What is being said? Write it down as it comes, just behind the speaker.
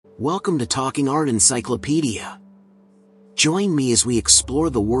Welcome to Talking Art Encyclopedia. Join me as we explore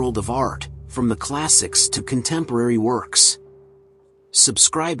the world of art, from the classics to contemporary works.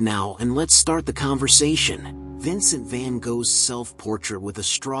 Subscribe now and let's start the conversation. Vincent van Gogh's Self-Portrait with a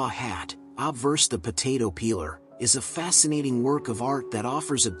Straw Hat, Obverse the Potato Peeler, is a fascinating work of art that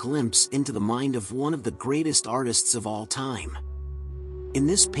offers a glimpse into the mind of one of the greatest artists of all time. In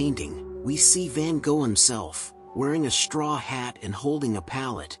this painting, we see Van Gogh himself, wearing a straw hat and holding a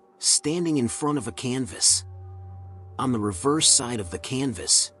palette, standing in front of a canvas. On the reverse side of the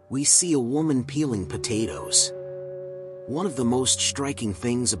canvas, we see a woman peeling potatoes. One of the most striking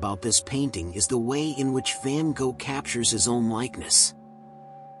things about this painting is the way in which Van Gogh captures his own likeness.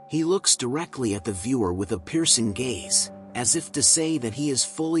 He looks directly at the viewer with a piercing gaze, as if to say that he is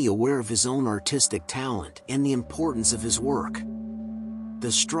fully aware of his own artistic talent and the importance of his work.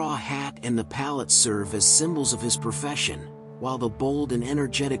 The straw hat and the palette serve as symbols of his profession, while the bold and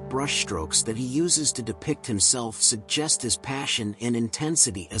energetic brushstrokes that he uses to depict himself suggest his passion and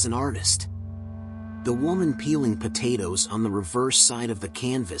intensity as an artist. The woman peeling potatoes on the reverse side of the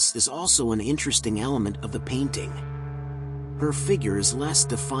canvas is also an interesting element of the painting. Her figure is less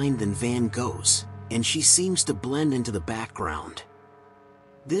defined than Van Gogh's, and she seems to blend into the background.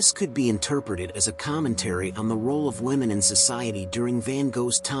 This could be interpreted as a commentary on the role of women in society during Van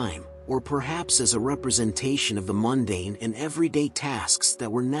Gogh's time, or perhaps as a representation of the mundane and everyday tasks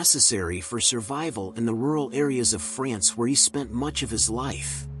that were necessary for survival in the rural areas of France where he spent much of his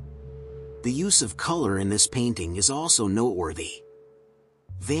life. The use of color in this painting is also noteworthy.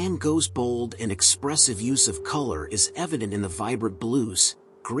 Van Gogh's bold and expressive use of color is evident in the vibrant blues,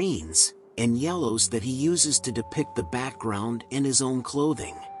 greens, and yellows that he uses to depict the background and his own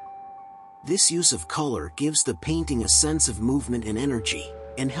clothing. This use of color gives the painting a sense of movement and energy,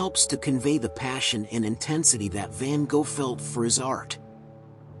 and helps to convey the passion and intensity that Van Gogh felt for his art.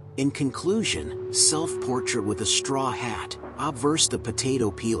 In conclusion, Self-Portrait with a Straw Hat, Obverse the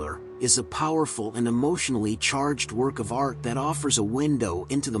Potato Peeler, is a powerful and emotionally charged work of art that offers a window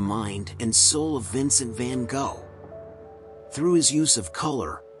into the mind and soul of Vincent van Gogh. Through his use of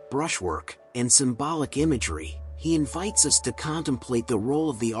color, brushwork, and symbolic imagery, he invites us to contemplate the role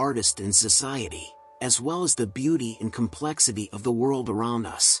of the artist in society, as well as the beauty and complexity of the world around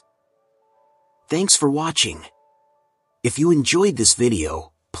us. Thanks for watching. If you enjoyed this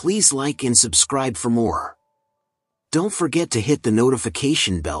video, please like and subscribe for more. Don't forget to hit the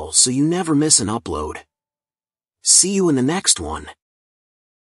notification bell so you never miss an upload. See you in the next one.